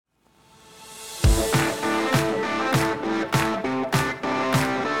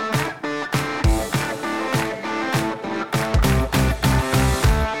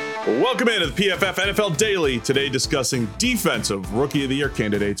Welcome into the PFF NFL Daily. Today discussing defensive rookie of the year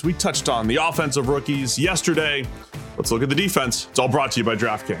candidates. We touched on the offensive rookies yesterday. Let's look at the defense. It's all brought to you by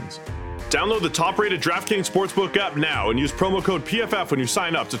DraftKings. Download the top-rated DraftKings Sportsbook app now and use promo code PFF when you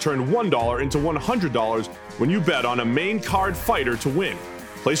sign up to turn $1 into $100 when you bet on a main card fighter to win.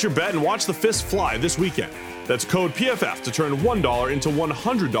 Place your bet and watch the fists fly this weekend. That's code PFF to turn $1 into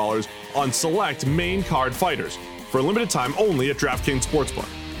 $100 on select main card fighters for a limited time only at DraftKings Sportsbook.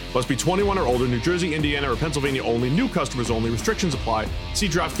 Must be 21 or older, New Jersey, Indiana, or Pennsylvania only. New customers only. Restrictions apply. See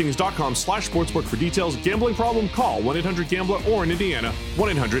DraftKings.com/sportsbook for details. Gambling problem? Call 1-800-GAMBLER or in Indiana,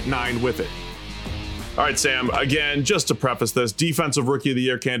 1-800-9-WITH-IT. All right, Sam, again, just to preface this, defensive rookie of the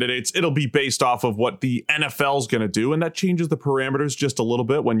year candidates, it'll be based off of what the NFL's going to do, and that changes the parameters just a little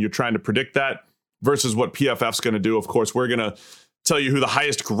bit when you're trying to predict that versus what PFF's going to do. Of course, we're going to tell you who the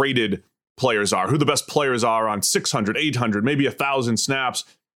highest graded players are, who the best players are on 600, 800, maybe 1,000 snaps.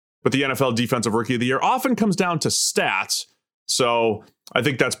 But the NFL Defensive Rookie of the Year often comes down to stats. So I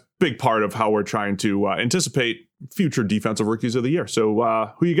think that's a big part of how we're trying to anticipate future Defensive Rookies of the Year.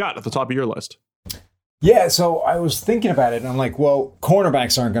 So who you got at the top of your list? Yeah, so I was thinking about it, and I'm like, well,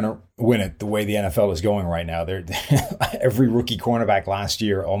 cornerbacks aren't going to win it the way the NFL is going right now. Every rookie cornerback last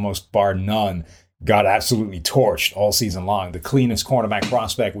year, almost bar none, got absolutely torched all season long. The cleanest cornerback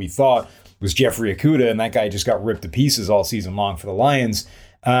prospect we thought was Jeffrey Okudah, and that guy just got ripped to pieces all season long for the Lions.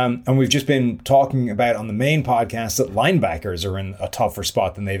 And we've just been talking about on the main podcast that linebackers are in a tougher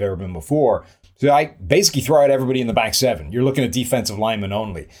spot than they've ever been before. So I basically throw out everybody in the back seven. You're looking at defensive linemen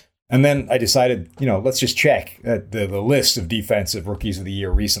only. And then I decided, let's just check the list of defensive rookies of the year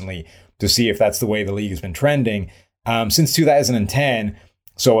recently to see if that's the way the league has been trending. Since 2010,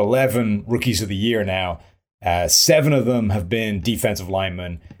 so 11 rookies of the year now, 7 of them have been defensive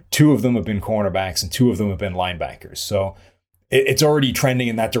linemen, 2 of them have been cornerbacks, and 2 of them have been linebackers. So it's already trending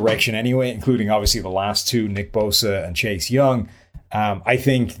in that direction anyway, including obviously the last 2, Nick Bosa and Chase Young. I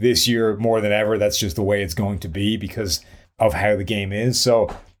think this year, more than ever, that's just the way it's going to be because of how the game is. So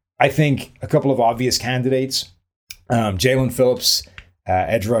I think a couple of obvious candidates. Jalen Phillips,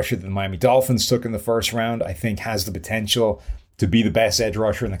 edge rusher that the Miami Dolphins took in the first round, I think has the potential to be the best edge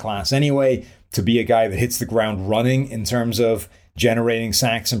rusher in the class anyway, to be a guy that hits the ground running in terms of generating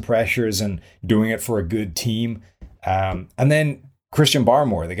sacks and pressures and doing it for a good team. And then Christian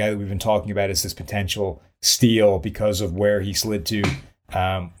Barmore, the guy that we've been talking about as this potential steal because of where he slid to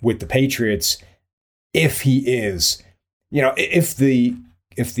with the Patriots. If he is, if the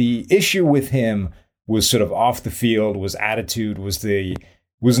issue with him was sort of off the field, was attitude, was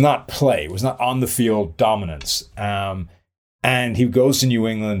not play, was not on the field dominance, and he goes to New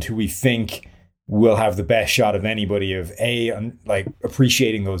England, who we think will have the best shot of anybody of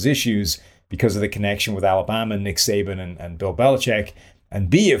appreciating those issues because of the connection with Alabama, Nick Saban, and Bill Belichick, and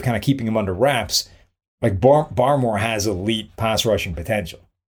B, of kind of keeping him under wraps, like Barmore has elite pass rushing potential.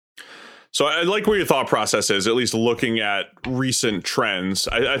 So I like where your thought process is, at least looking at recent trends.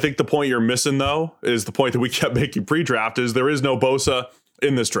 I think the point you're missing, though, is the point that we kept making pre-draft, is there is no Bosa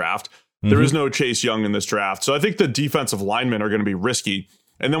in this draft. Mm-hmm. There is no Chase Young in this draft. So I think the defensive linemen are going to be risky.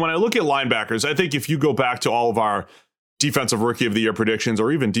 And then when I look at linebackers, I think if you go back to all of our defensive rookie of the year predictions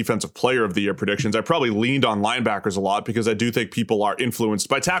or even defensive player of the year predictions, I probably leaned on linebackers a lot because I do think people are influenced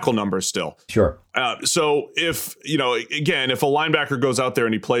by tackle numbers still. Sure. So if, if a linebacker goes out there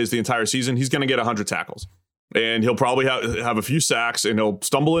and he plays the entire season, he's going to get 100 tackles and he'll probably have a few sacks and he'll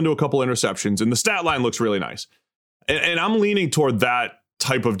stumble into a couple interceptions and the stat line looks really nice. And I'm leaning toward that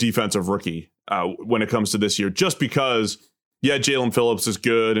type of defensive rookie when it comes to this year, just because, Jalen Phillips is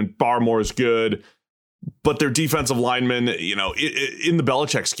good and Barmore is good, but they're defensive linemen, in the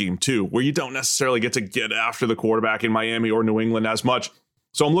Belichick scheme too, where you don't necessarily get to get after the quarterback in Miami or New England as much.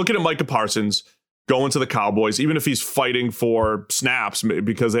 So I'm looking at Micah Parsons going to the Cowboys, even if he's fighting for snaps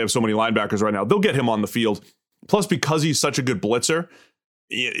because they have so many linebackers right now, they'll get him on the field. Plus, because he's such a good blitzer,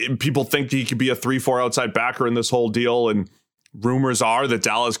 people think he could be a 3-4 outside backer in this whole deal. And rumors are that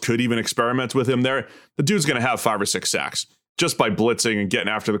Dallas could even experiment with him there. The dude's going to have 5 or 6 sacks just by blitzing and getting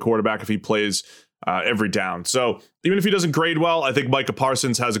after the quarterback if he plays every down. So even if he doesn't grade well, I think Micah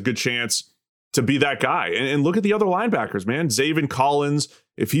Parsons has a good chance to be that guy. And look at the other linebackers, man. Zaven Collins,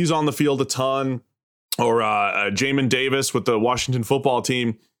 if he's on the field a ton, or Jamin Davis with the Washington football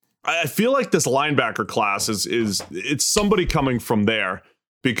team, I feel like this linebacker class it's somebody coming from there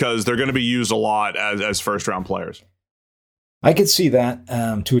because they're going to be used a lot as first round players. I could see that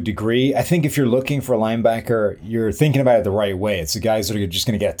to a degree. I think if you're looking for a linebacker, you're thinking about it the right way. It's the guys that are just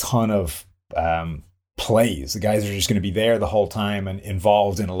going to get a ton of plays. The guys that are just going to be there the whole time and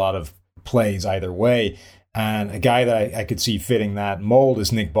involved in a lot of plays either way. And a guy that I could see fitting that mold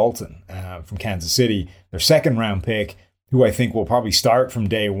is Nick Bolton from Kansas City, their second round pick, who I think will probably start from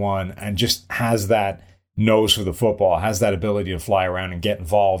day one and just has that nose for the football, has that ability to fly around and get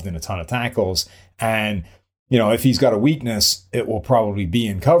involved in a ton of tackles. And, if he's got a weakness, it will probably be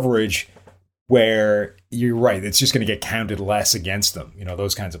in coverage, where you're right, it's just going to get counted less against them.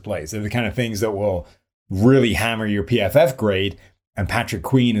 Those kinds of plays. They're the kind of things that will really hammer your PFF grade. And Patrick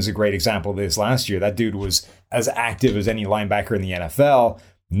Queen is a great example of this last year. That dude was as active as any linebacker in the NFL,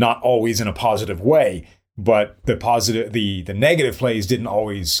 not always in a positive way, but the negative plays didn't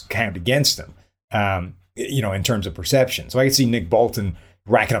always count against him, in terms of perception. So I could see Nick Bolton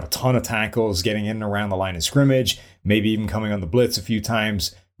racking up a ton of tackles, getting in and around the line of scrimmage, maybe even coming on the blitz a few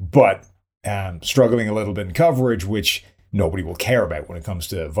times, but struggling a little bit in coverage, which nobody will care about when it comes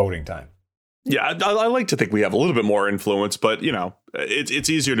to voting time. Yeah, I like to think we have a little bit more influence, but it's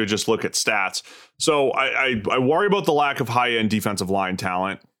easier to just look at stats. So I worry about the lack of high-end defensive line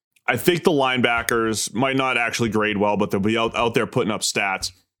talent. I think the linebackers might not actually grade well, but they'll be out there putting up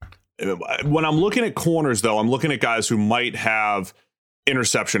stats. When I'm looking at corners, though, I'm looking at guys who might have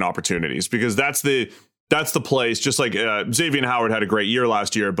interception opportunities, because that's the place. Just like Xavier Howard had a great year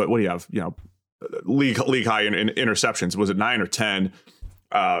last year, but what do you have? League high in interceptions. Was it 9 or 10?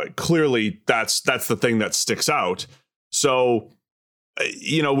 Clearly that's the thing that sticks out. So,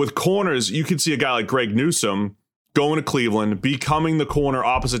 with corners, you could see a guy like Greg Newsome going to Cleveland, becoming the corner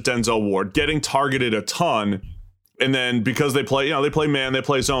opposite Denzel Ward, getting targeted a ton. And then because they play man, they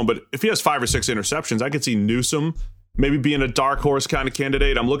play zone. But if he has 5 or 6 interceptions, I could see Newsome maybe being a dark horse kind of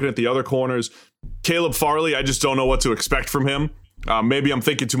candidate. I'm looking at the other corners. Caleb Farley, I just don't know what to expect from him. Maybe I'm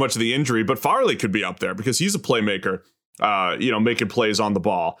thinking too much of the injury, but Farley could be up there because he's a playmaker. Making plays on the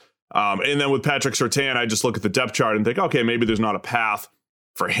ball. And then with Patrick Surtain, I just look at the depth chart and think, okay, maybe there's not a path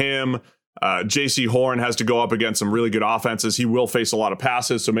for him. JC Horn has to go up against some really good offenses. He will face a lot of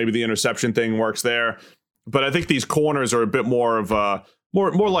passes, so maybe the interception thing works there. But I think these corners are a bit more of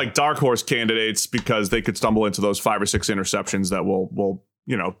more like dark horse candidates, because they could stumble into those 5 or 6 interceptions that will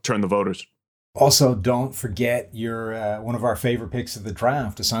turn the voters. Also, don't forget your one of our favorite picks of the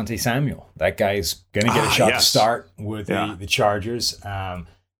draft, Asante Samuel. That guy's going to get a shot to start with the Chargers.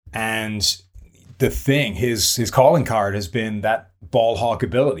 And the thing, his calling card has been that ball hawk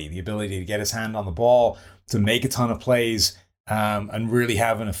ability, the ability to get his hand on the ball, to make a ton of plays, and really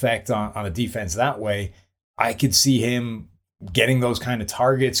have an effect on a defense that way. I could see him getting those kind of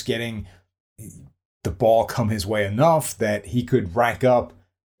targets, getting the ball come his way enough that he could rack up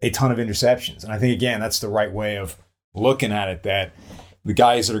a ton of interceptions. And I think, again, that's the right way of looking at it, that the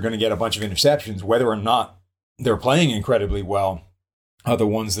guys that are going to get a bunch of interceptions, whether or not they're playing incredibly well, are the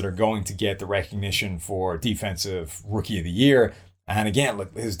ones that are going to get the recognition for Defensive Rookie of the Year. And again,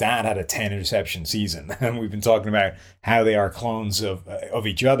 look, his dad had a 10 interception season, and we've been talking about how they are clones of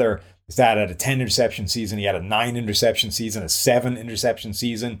each other. His dad had a 10 interception season. He had a 9 interception season, a 7 interception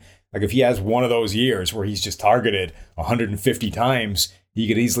season. Like, if he has one of those years where he's just targeted 150 times, he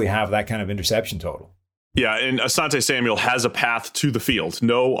could easily have that kind of interception total. Yeah, and Asante Samuel has a path to the field.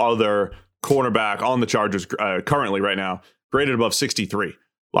 No other cornerback on the Chargers currently right now graded above 63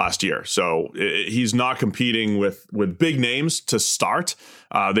 last year. So he's not competing with big names to start.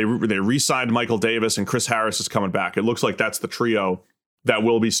 They re-signed Michael Davis, and Chris Harris is coming back. It looks like that's the trio that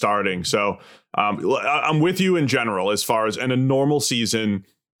will be starting. So I'm with you in general as far as in a normal season,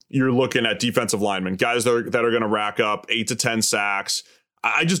 you're looking at defensive linemen, guys that are going to rack up 8 to 10 sacks.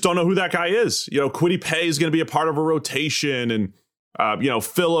 I just don't know who that guy is. Kwity Paye is going to be a part of a rotation, and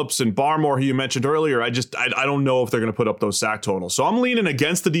Phillips and Barmore, who you mentioned earlier. I don't know if they're going to put up those sack totals. So I'm leaning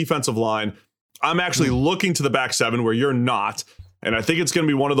against the defensive line. I'm actually looking to the back 7 where you're not, and I think it's going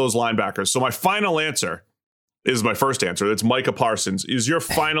to be one of those linebackers. So my final answer is my first answer. It's Micah Parsons. Is your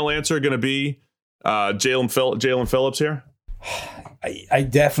final answer going to be Jalen Phillips here? I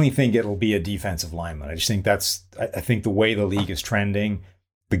definitely think it'll be a defensive lineman. I just think I think the way the league is trending,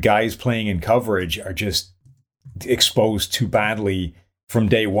 the guys playing in coverage are just exposed too badly from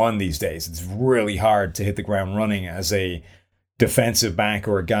day one these days. It's really hard to hit the ground running as a defensive back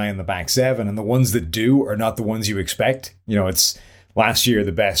or a guy in the back 7. And the ones that do are not the ones you expect. It's last year,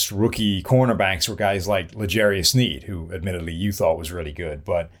 the best rookie cornerbacks were guys like L'Jarius Sneed, who admittedly you thought was really good,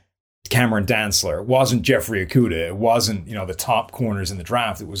 but Cameron Dantzler. It wasn't Jeffrey Okudah. It wasn't, the top corners in the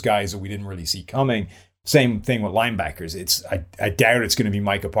draft. It was guys that we didn't really see coming. Same thing with linebackers. I doubt it's going to be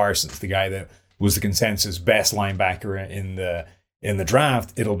Micah Parsons, the guy that was the consensus best linebacker in the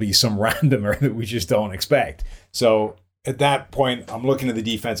draft. It'll be some randomer that we just don't expect. So at that point, I'm looking at the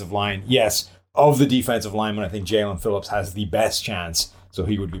defensive line. Yes, of the defensive linemen, I think Jalen Phillips has the best chance. So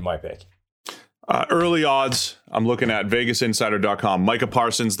he would be my pick. Early odds, I'm looking at VegasInsider.com. Micah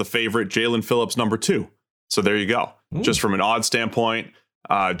Parsons, the favorite. Jalen Phillips, number 2. So there you go. Just from an odds standpoint.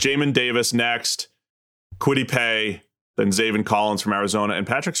 Jamin Davis next. Kwity Paye. Then Zaven Collins from Arizona. And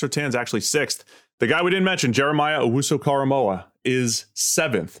Patrick Surtain's actually 6th. The guy we didn't mention, Jeremiah Owusu-Koramoah, is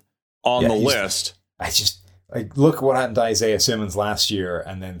 7th on the list. I just look what happened to Isaiah Simmons last year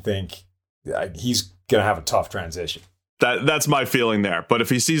and then think he's going to have a tough transition. That's my feeling there. But if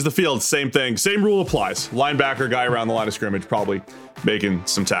he sees the field, same thing. Same rule applies. Linebacker guy around the line of scrimmage, probably making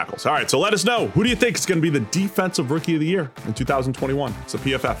some tackles. All right, so let us know. Who do you think is going to be the defensive rookie of the year in 2021? It's the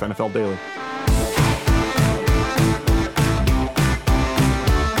PFF NFL Daily.